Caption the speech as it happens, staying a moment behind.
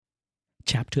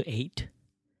chapter 8.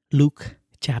 Luke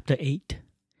chapter 8.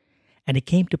 And it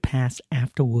came to pass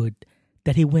afterward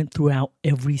that he went throughout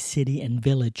every city and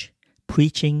village,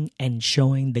 preaching and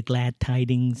showing the glad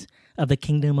tidings of the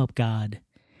kingdom of God.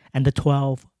 And the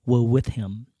 12 were with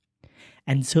him.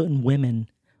 And certain women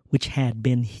which had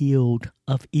been healed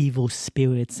of evil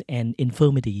spirits and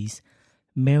infirmities,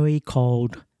 Mary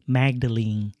called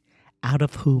Magdalene, out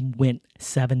of whom went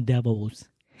 7 devils,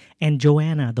 and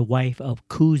Joanna the wife of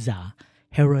Chuza,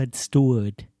 Herod's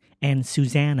steward, and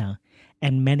Susanna,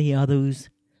 and many others,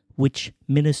 which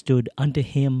ministered unto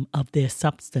him of their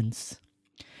substance.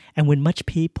 And when much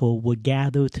people were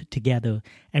gathered together,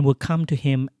 and were come to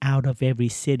him out of every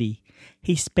city,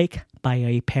 he spake by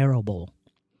a parable.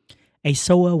 A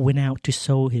sower went out to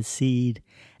sow his seed,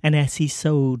 and as he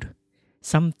sowed,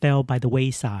 some fell by the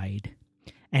wayside,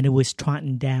 and it was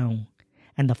trodden down,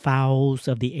 and the fowls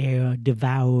of the air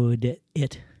devoured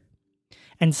it.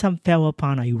 And some fell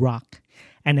upon a rock,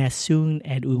 and as soon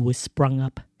as it was sprung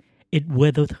up, it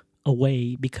withered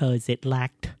away because it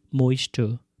lacked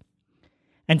moisture.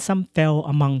 And some fell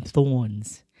among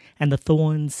thorns, and the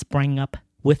thorns sprang up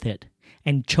with it,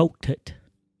 and choked it.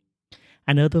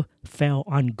 Another fell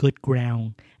on good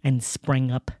ground, and sprang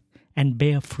up, and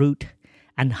bare fruit,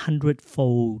 an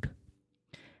 100-fold.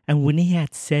 And when he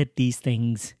had said these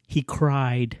things, he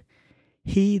cried,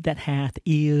 He that hath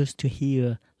ears to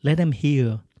hear, let him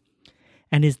hear.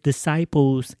 And his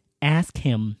disciples asked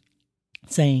him,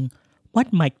 saying,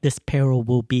 What might this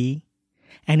parable be?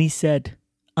 And he said,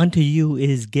 Unto you it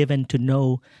is given to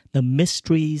know the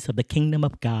mysteries of the kingdom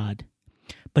of God,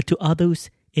 but to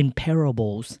others in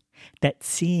parables, that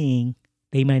seeing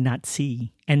they might not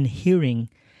see, and hearing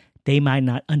they might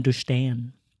not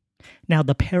understand. Now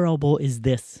the parable is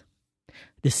this.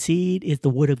 The seed is the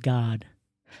word of God.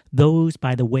 Those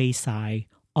by the wayside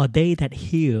are they that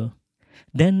hear.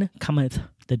 Then cometh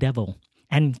the devil,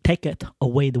 and taketh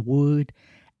away the word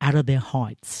out of their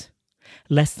hearts,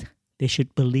 lest they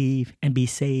should believe and be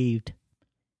saved.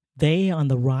 They on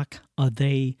the rock are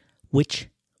they which,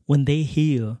 when they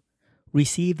hear,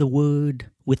 receive the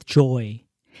word with joy,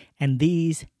 and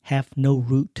these have no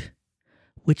root,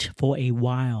 which for a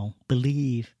while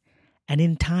believe, and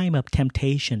in time of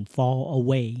temptation fall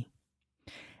away.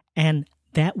 And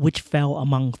that which fell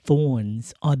among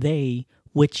thorns are they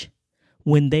which,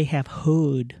 when they have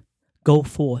heard, go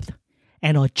forth,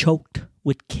 and are choked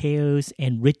with cares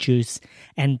and riches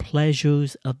and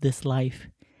pleasures of this life,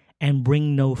 and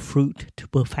bring no fruit to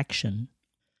perfection.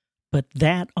 But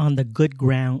that on the good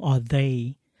ground are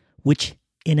they which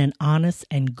in an honest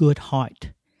and good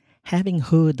heart, having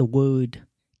heard the word,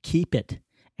 keep it,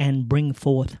 and bring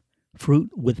forth fruit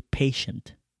with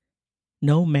patience.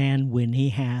 No man, when he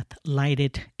hath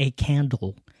lighted a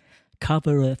candle,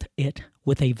 covereth it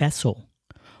with a vessel,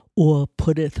 or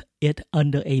putteth it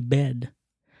under a bed,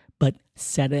 but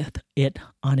setteth it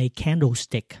on a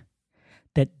candlestick,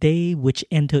 that they which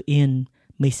enter in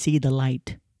may see the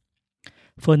light.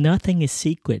 For nothing is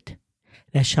secret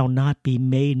that shall not be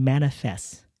made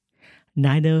manifest,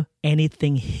 neither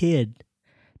anything hid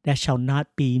that shall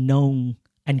not be known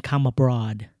and come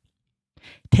abroad.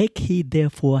 Take heed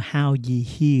therefore how ye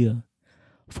hear,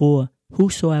 for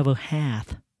whosoever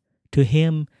hath, to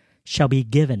him shall be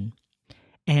given,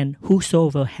 and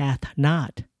whosoever hath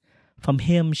not, from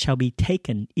him shall be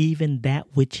taken even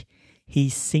that which he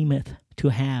seemeth to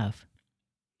have.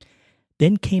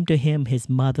 Then came to him his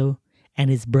mother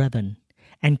and his brethren,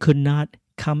 and could not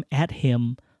come at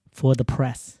him for the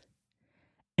press.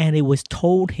 And it was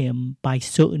told him by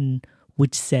certain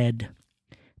which said,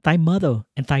 Thy mother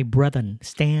and thy brethren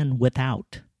stand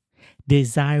without,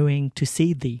 desiring to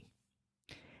see thee.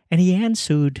 And he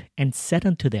answered and said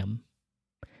unto them,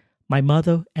 My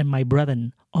mother and my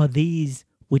brethren are these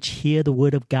which hear the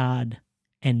word of God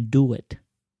and do it.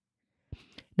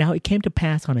 Now it came to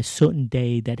pass on a certain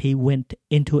day that he went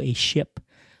into a ship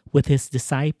with his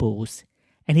disciples,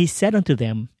 and he said unto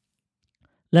them,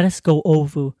 Let us go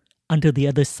over unto the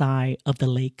other side of the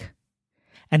lake.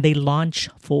 And they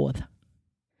launched forth.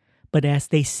 But as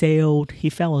they sailed, he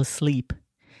fell asleep,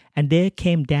 and there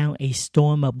came down a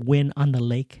storm of wind on the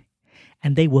lake,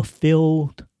 and they were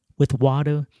filled with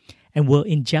water, and were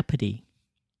in jeopardy.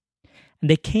 And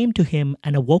they came to him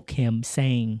and awoke him,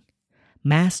 saying,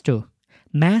 Master,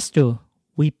 Master,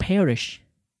 we perish.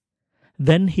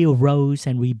 Then he arose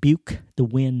and rebuked the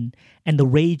wind and the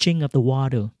raging of the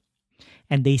water,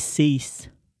 and they ceased,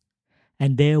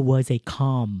 and there was a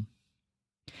calm.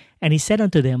 And he said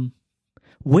unto them,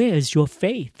 Where is your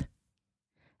faith?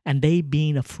 And they,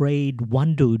 being afraid,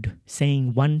 wondered,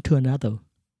 saying one to another,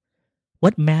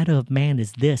 What manner of man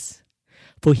is this?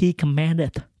 For he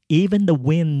commandeth even the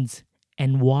winds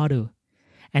and water,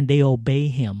 and they obey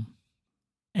him.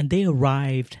 And they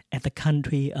arrived at the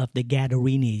country of the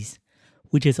Gadarenes,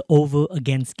 which is over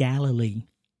against Galilee.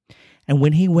 And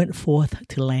when he went forth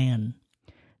to land,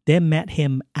 there met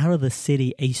him out of the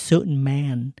city a certain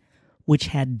man which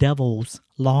had devils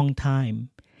long time,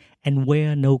 and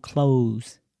wear no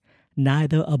clothes,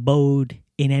 neither abode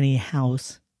in any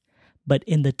house, but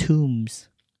in the tombs.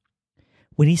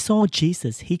 When he saw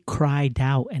Jesus, he cried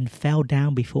out and fell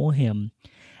down before him,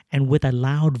 and with a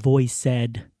loud voice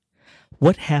said,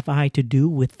 What have I to do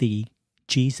with thee,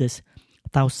 Jesus,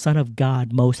 thou Son of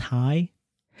God Most High?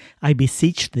 I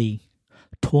beseech thee,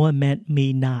 torment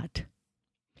me not.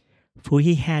 For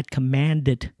he had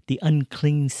commanded the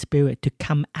unclean spirit to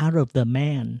come out of the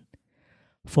man.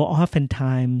 For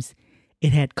oftentimes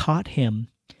it had caught him,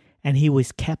 and he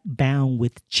was kept bound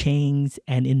with chains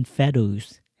and in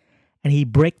fetters. And he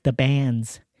brake the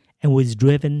bands, and was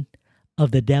driven of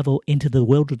the devil into the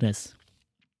wilderness.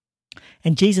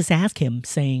 And Jesus asked him,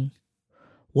 saying,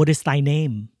 What is thy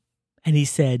name? And he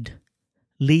said,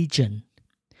 Legion,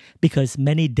 because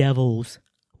many devils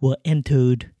were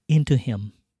entered into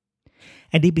him.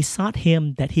 And he besought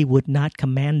him that he would not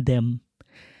command them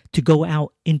to go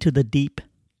out into the deep.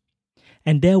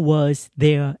 And there was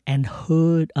there an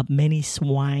herd of many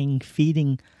swine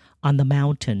feeding on the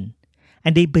mountain.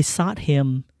 And they besought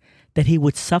him that he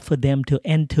would suffer them to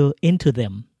enter into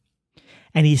them.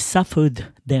 And he suffered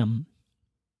them.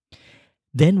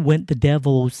 Then went the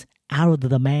devils out of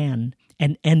the man,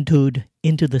 and entered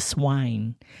into the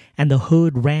swine. And the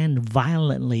herd ran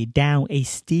violently down a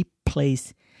steep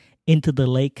place into the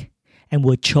lake, and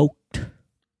were choked.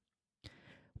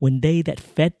 When they that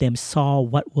fed them saw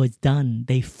what was done,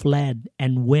 they fled,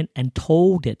 and went and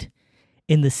told it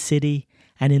in the city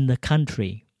and in the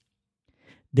country.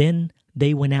 Then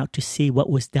they went out to see what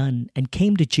was done, and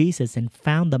came to Jesus, and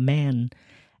found the man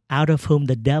out of whom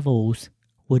the devils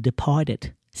were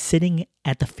departed, sitting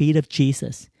at the feet of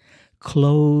Jesus,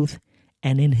 clothed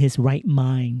and in his right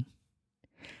mind.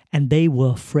 And they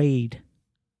were afraid.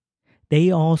 They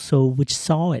also which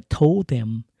saw it told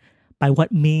them by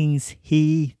what means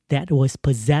he that was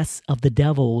possessed of the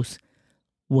devils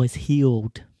was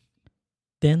healed.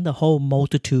 Then the whole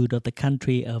multitude of the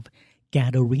country of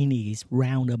Gadarenes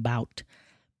round about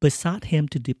besought him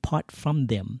to depart from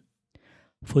them,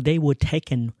 for they were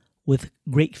taken with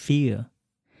great fear.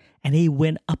 And he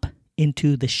went up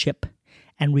into the ship,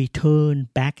 and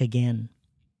returned back again.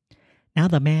 Now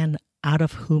the man out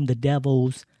of whom the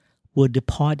devils were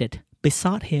departed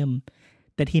besought him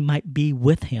that he might be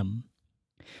with him.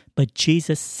 But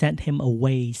Jesus sent him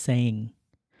away, saying,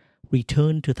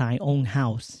 Return to thy own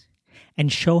house,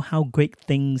 and show how great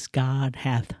things God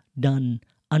hath done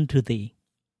unto thee.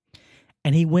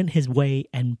 And he went his way,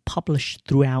 and published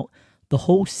throughout the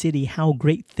whole city how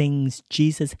great things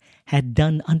Jesus had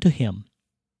done unto him.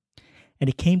 And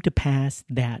it came to pass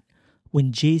that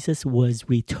when Jesus was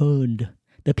returned,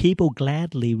 the people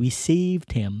gladly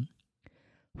received him,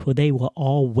 for they were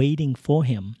all waiting for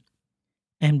him.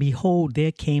 And behold,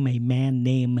 there came a man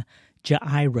named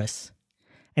Jairus,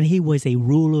 and he was a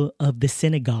ruler of the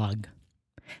synagogue.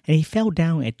 And he fell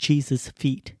down at Jesus'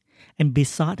 feet, and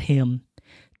besought him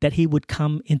that he would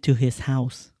come into his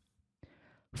house.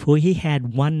 For he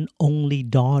had one only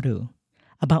daughter,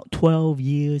 about 12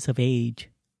 years of age,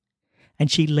 and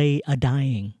she lay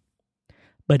a-dying.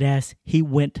 But as he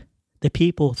went, the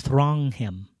people thronged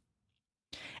him.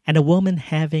 And a woman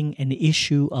having an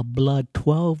issue of blood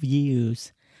 12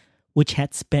 years, which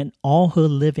had spent all her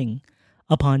living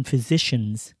upon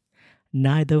physicians,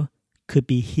 neither could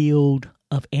be healed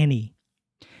of any,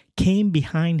 came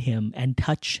behind him and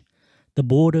touched the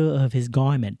border of his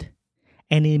garment,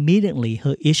 and immediately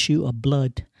her issue of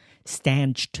blood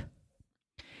stanched.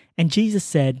 And Jesus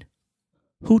said,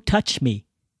 Who touched me?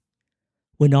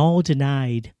 When all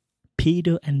denied,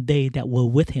 Peter and they that were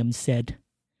with him said,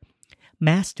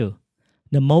 Master,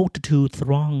 the multitude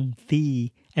throng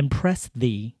thee and press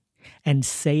thee, and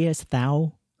sayest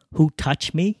thou, Who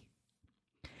touched me?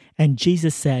 And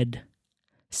Jesus said,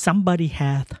 Somebody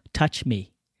hath touched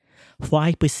me, for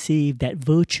I perceive that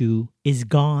virtue is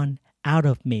gone out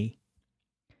of me.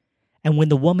 And when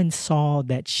the woman saw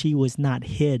that she was not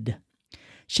hid,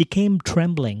 she came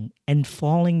trembling, and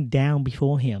falling down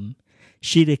before him,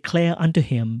 she declared unto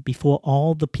him before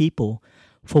all the people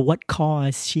for what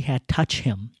cause she had touched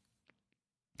him,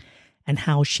 and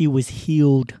how she was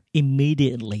healed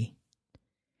immediately.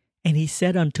 And he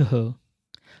said unto her,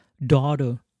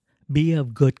 Daughter, be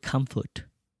of good comfort.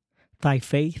 Thy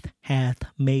faith hath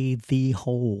made thee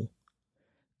whole.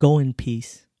 Go in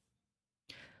peace.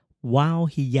 While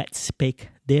he yet spake,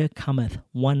 there cometh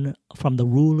one from the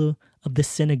ruler of the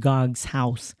synagogue's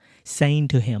house, saying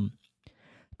to him,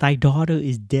 Thy daughter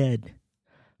is dead.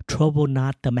 Trouble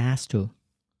not the master.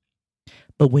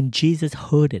 But when Jesus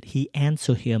heard it, he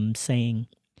answered him, saying,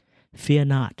 Fear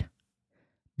not,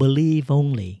 believe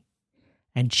only,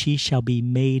 and she shall be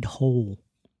made whole.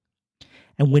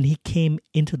 And when he came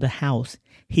into the house,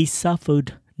 he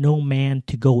suffered no man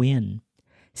to go in,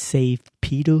 save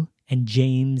Peter and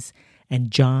James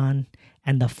and John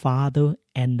and the father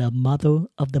and the mother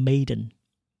of the maiden.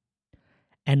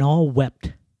 And all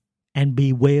wept and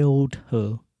bewailed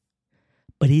her.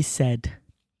 But he said,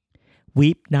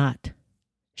 Weep not,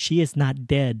 she is not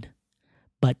dead,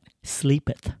 but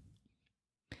sleepeth.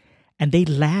 And they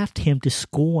laughed him to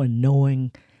scorn,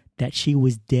 knowing that she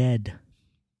was dead.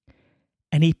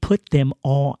 And he put them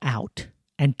all out,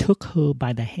 and took her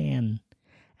by the hand,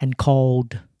 and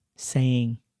called,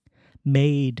 saying,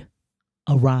 Maid,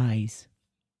 arise.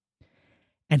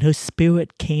 And her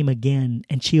spirit came again,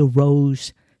 and she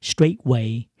arose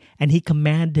straightway, and he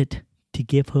commanded to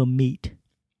give her meat.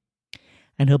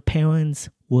 And her parents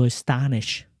were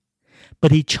astonished,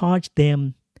 but he charged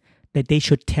them that they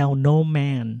should tell no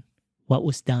man what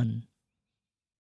was done.